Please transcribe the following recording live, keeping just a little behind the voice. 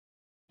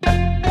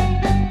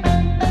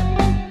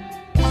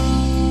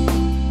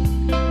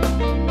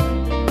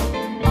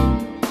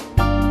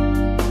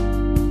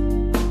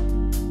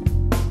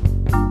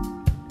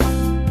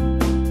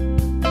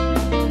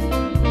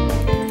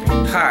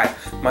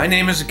My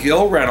name is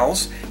Gail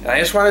Reynolds, and I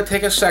just want to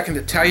take a second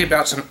to tell you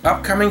about some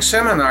upcoming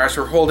seminars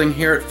we're holding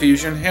here at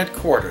Fusion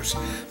headquarters.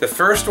 The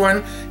first one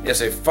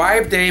is a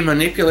 5-day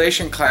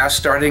manipulation class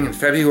starting in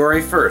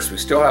February 1st. We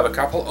still have a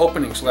couple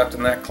openings left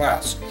in that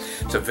class.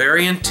 It's a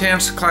very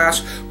intense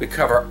class. We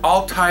cover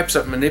all types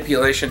of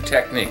manipulation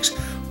techniques.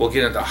 We'll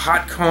get into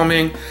hot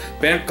combing,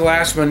 bent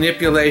glass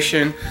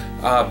manipulation,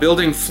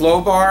 building flow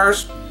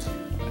bars,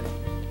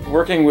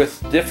 working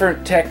with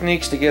different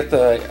techniques to get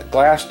the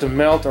glass to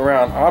melt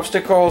around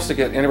obstacles to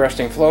get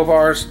interesting flow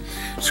bars,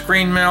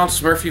 screen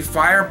melts, Murphy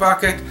fire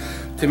bucket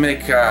to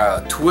make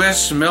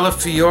twists,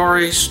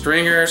 millefiori,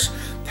 stringers,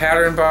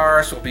 pattern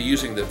bars. We'll be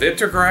using the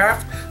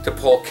Vitrograph to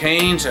pull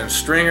canes and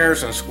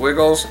stringers and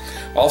squiggles.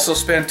 Also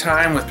spend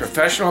time with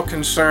professional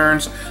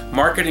concerns,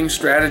 marketing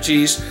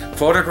strategies,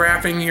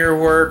 photographing your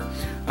work.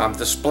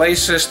 Display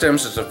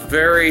systems is a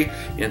very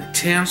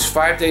intense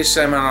 5-day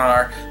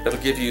seminar that'll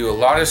give you a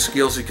lot of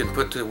skills you can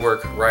put to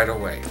work right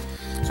away.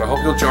 So I hope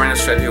you'll join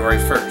us February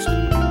 1st.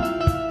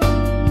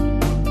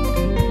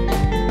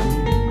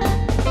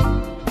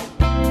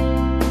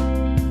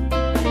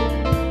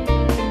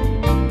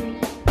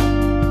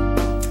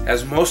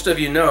 As most of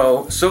you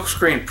know,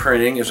 silkscreen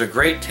printing is a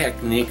great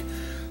technique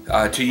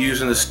to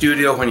use in the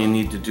studio when you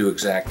need to do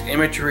exact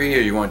imagery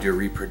or you want to do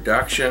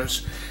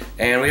reproductions.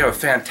 And we have a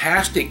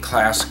fantastic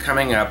class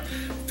coming up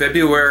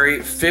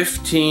February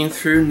 15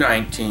 through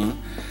 19.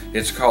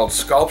 It's called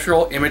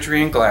Sculptural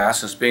Imagery in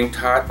Glass. It's being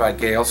taught by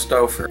Gail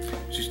Stouffer.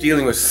 She's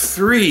dealing with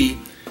 3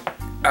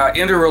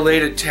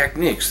 interrelated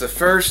techniques. The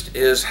first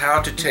is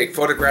how to take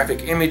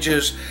photographic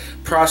images,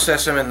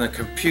 process them in the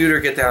computer,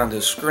 get that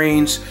onto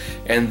screens,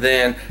 and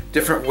then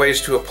different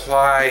ways to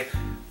apply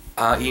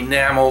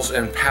enamels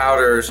and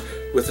powders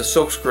with the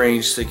silk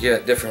screens to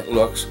get different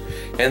looks.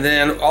 And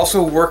then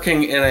also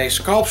working in a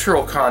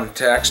sculptural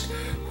context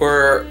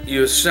where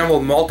you assemble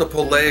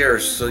multiple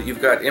layers so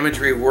you've got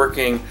imagery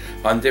working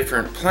on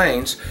different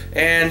planes,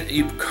 and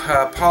you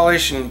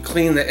polish and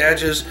clean the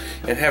edges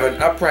and have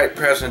an upright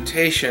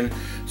presentation,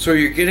 so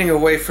you're getting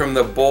away from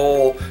the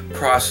bowl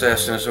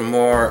process and it's a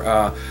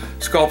more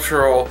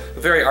sculptural,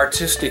 very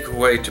artistic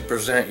way to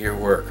present your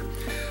work.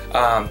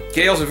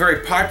 Gail's a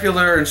very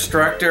popular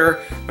instructor.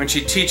 When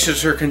she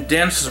teaches her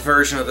condensed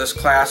version of this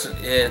class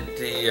at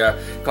the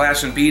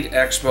Glass and Bead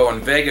Expo in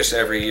Vegas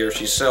every year,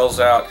 she sells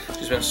out.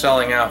 She's been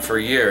selling out for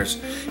years.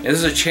 And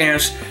this is a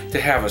chance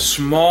to have a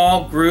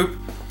small group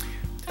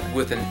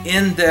with an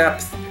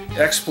in-depth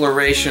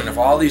exploration of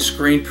all these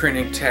screen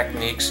printing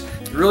techniques.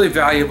 Really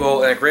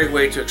valuable and a great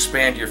way to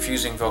expand your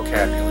fusing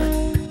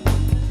vocabulary.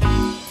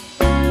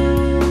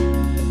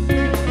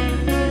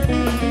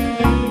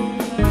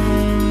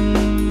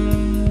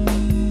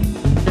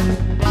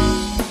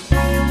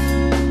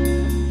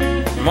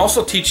 I'm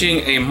also teaching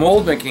a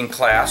mold making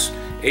class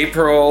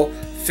April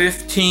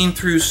 15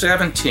 through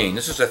 17.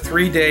 This is a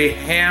 3-day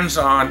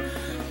hands-on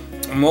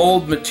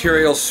mold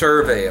material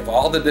survey of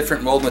all the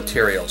different mold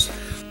materials.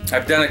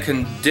 I've done a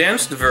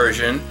condensed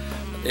version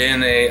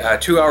in a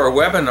 2-hour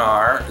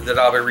webinar that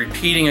I'll be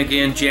repeating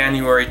again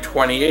January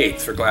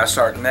 28th for Glass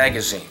Art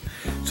Magazine.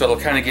 So it'll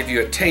kind of give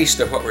you a taste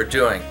of what we're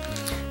doing.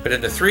 But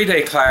in the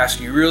 3-day class,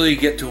 you really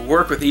get to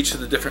work with each of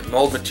the different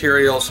mold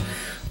materials,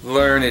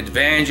 learn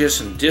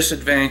advantages and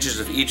disadvantages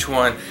of each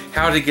one,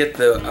 how to get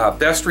the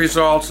best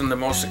results and the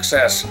most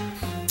success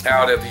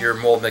out of your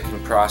mold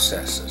making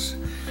processes.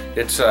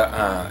 It's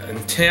an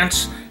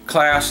intense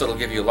class that'll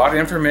give you a lot of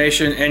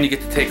information, and you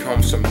get to take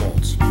home some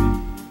molds.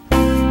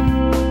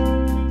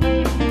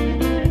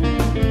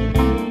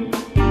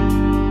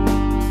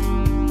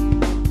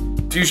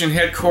 Fusion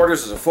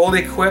headquarters is a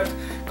fully equipped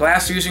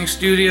glass fusing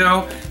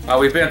studio.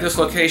 We've been at this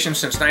location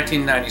since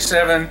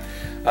 1997.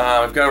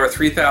 We've got over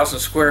 3,000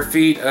 square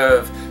feet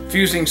of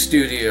fusing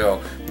studio,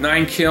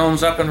 9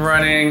 kilns up and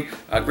running,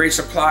 a great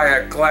supply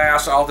of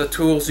glass, all the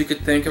tools you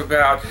could think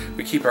about.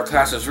 We keep our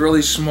classes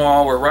really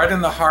small. We're right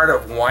in the heart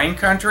of wine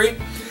country.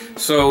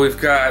 So we've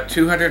got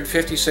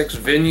 256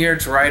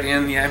 vineyards right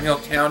in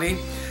Yamhill County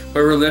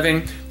where we're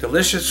living.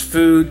 Delicious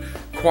food,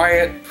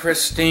 quiet,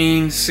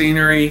 pristine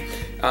scenery.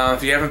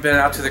 If you haven't been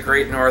out to the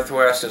Great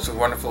Northwest, it's a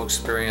wonderful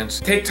experience.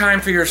 Take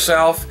time for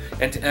yourself,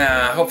 and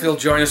hope you'll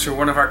join us for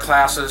one of our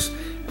classes.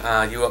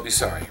 You won't be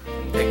sorry.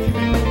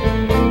 Thank you.